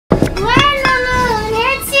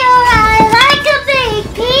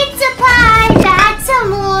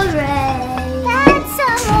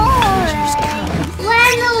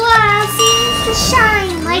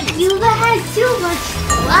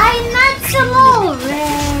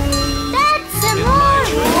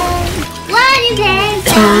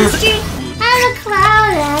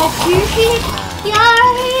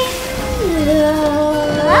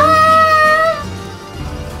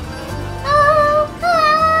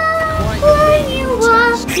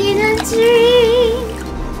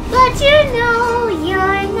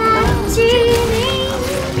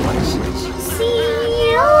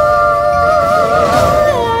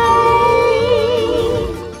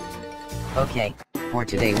For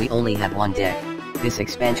today we only have one deck. This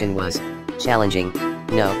expansion was challenging.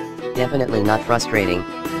 No, definitely not frustrating.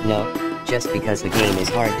 No, just because the game is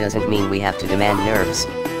hard doesn't mean we have to demand nerfs.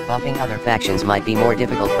 Buffing other factions might be more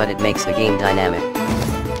difficult, but it makes the game dynamic.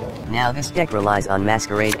 Now this deck relies on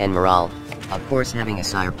Masquerade and Morale. Of course having a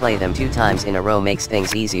sire play them 2 times in a row makes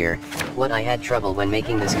things easier. What I had trouble when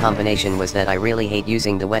making this combination was that I really hate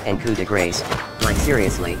using the wet and coup de grace. Like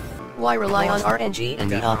seriously, why rely on RNG and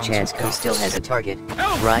the off chance coup still has a target,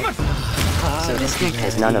 right? So this deck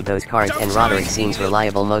has none of those cards, and Roderick seems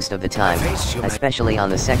reliable most of the time, especially on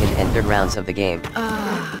the second and third rounds of the game.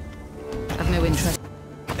 I've no interest.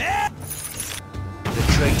 The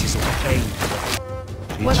trait is pain.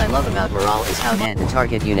 What I love about Morale is how dead the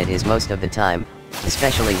target unit is most of the time,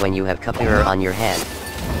 especially when you have Cupbearer on your hand.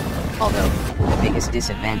 Although, the biggest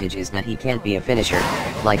disadvantage is that he can't be a finisher.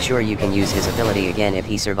 Like sure you can use his ability again if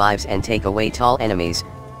he survives and take away tall enemies,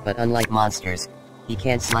 but unlike monsters, he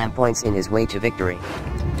can't slam points in his way to victory.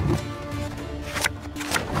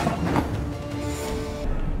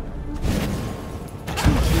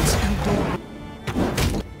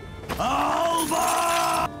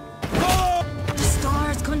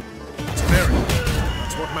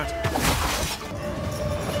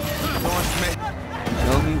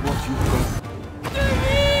 Tell me what you've got.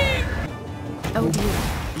 Oh dear.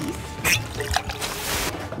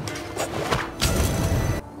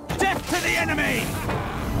 Death to the enemy!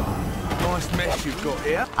 Nice mess you've got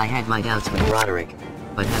here. I had my doubts with Roderick,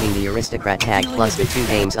 but having the aristocrat tag plus the 2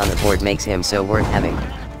 games on the board makes him so worth having.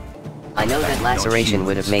 I know that Laceration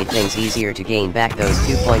would have made things easier to gain back those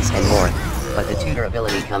 2 points and more, but the tutor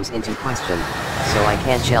ability comes into question, so I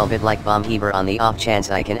can't shelve it like Bomb Heaver on the off chance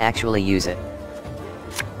I can actually use it.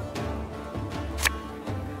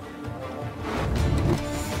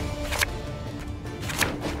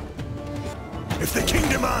 If the king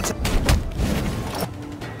demands,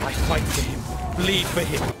 I fight for him, bleed for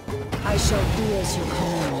him. I shall do as you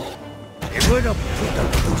command. It would have put the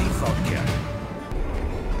bloody vodka.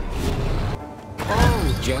 All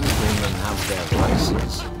gentlemen have their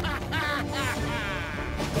vices.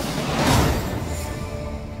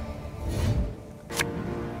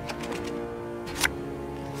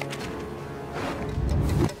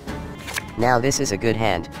 Now this is a good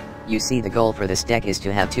hand. You see, the goal for this deck is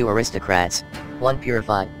to have 2 aristocrats, 1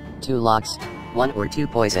 purify, 2 locks, 1 or 2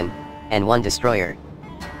 poison, and 1 destroyer.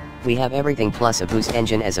 We have everything plus a boost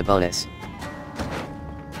engine as a bonus.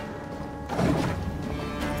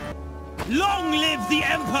 Long live the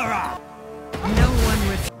Emperor! No one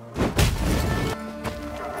with.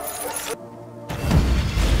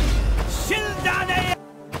 Shildane!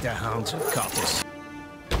 The hounds of Cartus.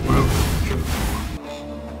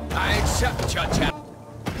 I accept your challenge.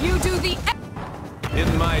 You do the.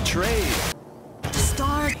 In my trade.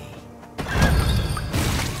 Start.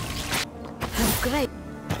 Great.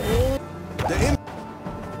 The Im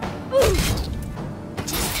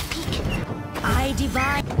I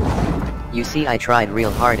divide. You see, I tried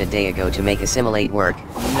real hard a day ago to make Assimilate work,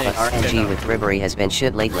 but RNG with Bribery has been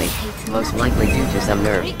shit lately, most likely due to some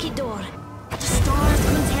nerf. The stars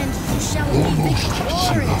contend who shall be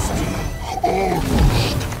victorious.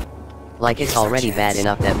 Like it's already bad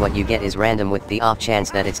enough that what you get is random with the off chance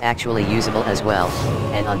that it's actually usable as well,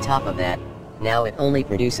 and on top of that, now it only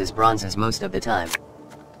produces bronzes most of the time.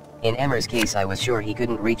 In Emmer's case I was sure he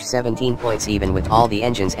couldn't reach 17 points even with all the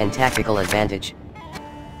engines and tactical advantage.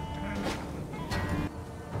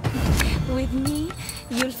 With me,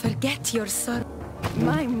 you'll forget your sorrow.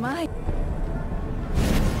 My.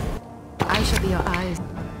 I shall be your eyes.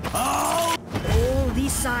 All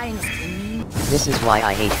these signs to me. This is why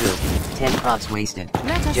I hate coup. 10 props wasted,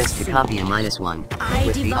 just to copy a -1,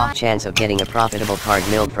 with the off chance of getting a profitable card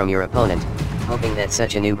milled from your opponent, hoping that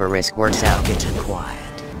such an uber risk works out. get quiet.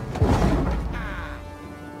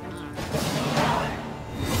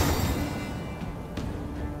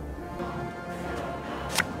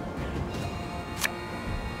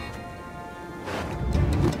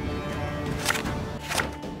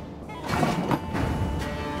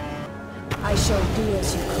 I shall do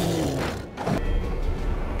as you command.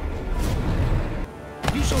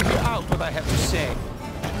 You shall hear out what I have to say.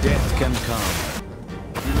 Death can come.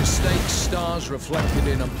 You mistake stars reflected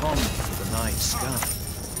in a pond for the night sky.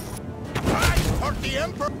 I for the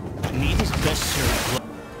Emperor! Need is best served.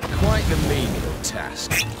 Quite the menial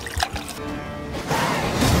task.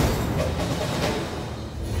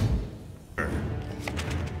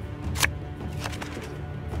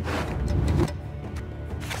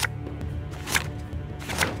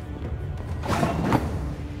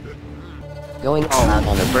 Going all out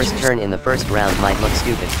on the first turn in the first round might look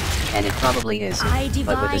stupid, And it probably is, I but with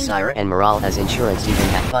divine. Desire and Morale as insurance you can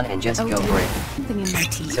have fun and just Oh go dear. for it. Something in my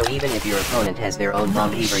teeth. So even if your opponent has their own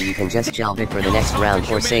bomb heaver you can just shelve it for the next round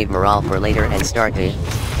or save Morale for later and start the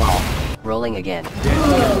ball rolling again.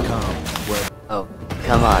 Dead calm. Well, Oh,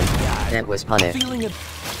 come on, that was punny. feeling a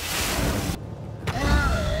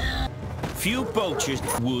few poachers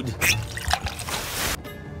would.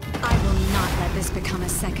 I will not let this become a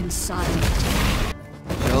second Sodom.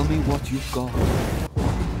 Tell me what you've got.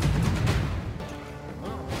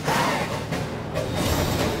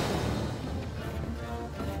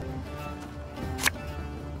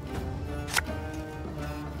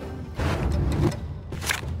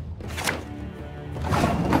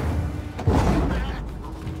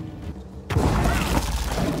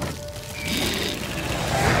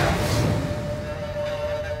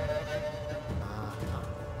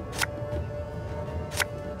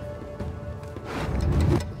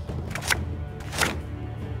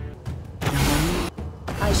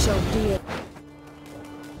 I shall be it.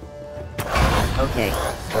 Okay,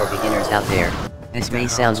 for beginners out there, this may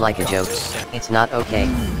sound like a joke. It's not okay.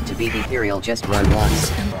 To beat Ethereal just run once.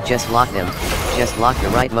 Just lock them. Just lock the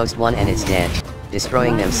rightmost one and it's dead.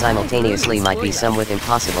 Destroying them simultaneously might be somewhat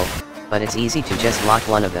impossible, but it's easy to just lock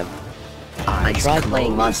one of them. I tried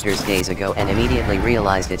playing monsters days ago and immediately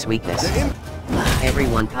realized its weakness. Every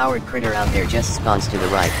one-powered critter out there just spawns to the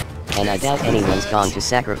right, and I doubt anyone's going to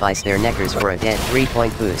sacrifice their neckers for a dead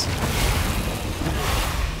 3-point boost.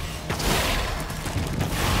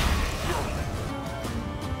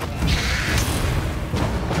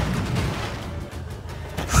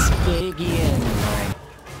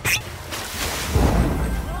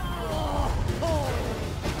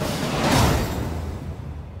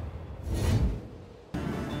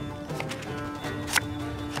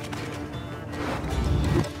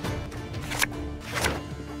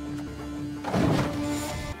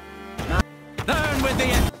 Down with the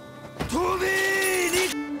to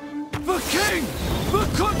the king, the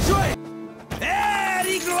country. There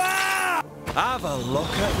you go. Have a look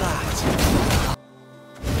at that.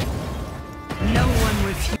 No one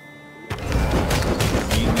refuses.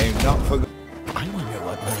 He may not forget. I wonder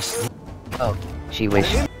what this. Oh, she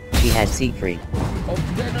wished she had Siegfried.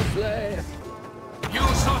 You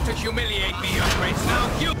sought to humiliate me, your grace.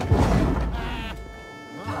 Now you.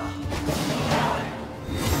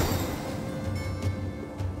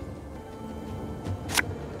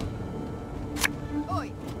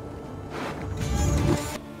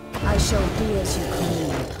 I shall be as you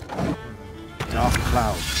command. Dark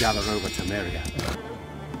clouds gather over Temeria.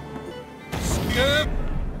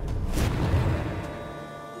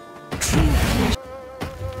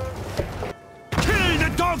 Kill the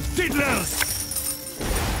dog fiddlers!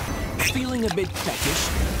 Feeling a bit peckish?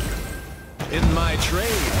 In my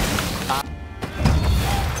trade.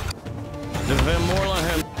 The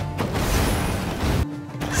Vemorlahem.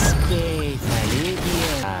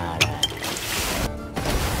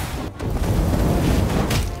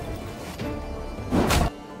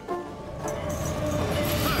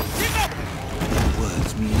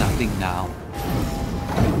 Words mean nothing now.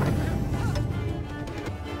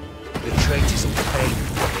 The traitors will pay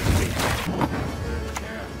for what they did.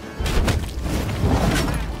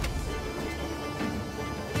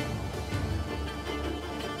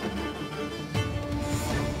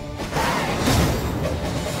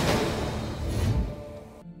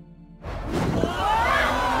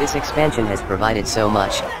 This expansion has provided so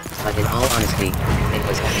much, but in all honesty, it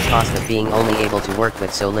was at the cost of being only able to work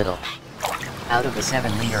with so little. Out of the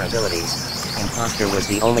 7 leader abilities, Imposter was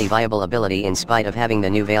the only viable ability in spite of having the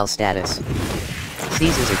new Veil status.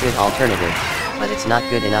 Seize is a good alternative, but it's not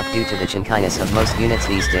good enough due to the chunkiness of most units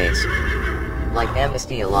these days. Like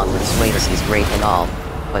Amnesty along with Suatus is great and all,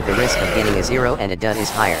 but the risk of getting a 0 and a dud is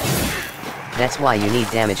higher. That's why you need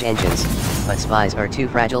damage engines, but spies are too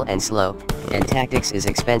fragile and slow, and tactics is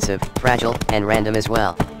expensive, fragile, and random as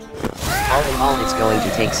well. All in all it's going to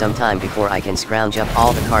take some time before I can scrounge up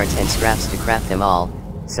all the cards and scraps to craft them all,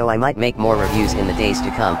 so I might make more reviews in the days to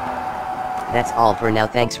come. That's all for now,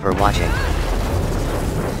 thanks for watching.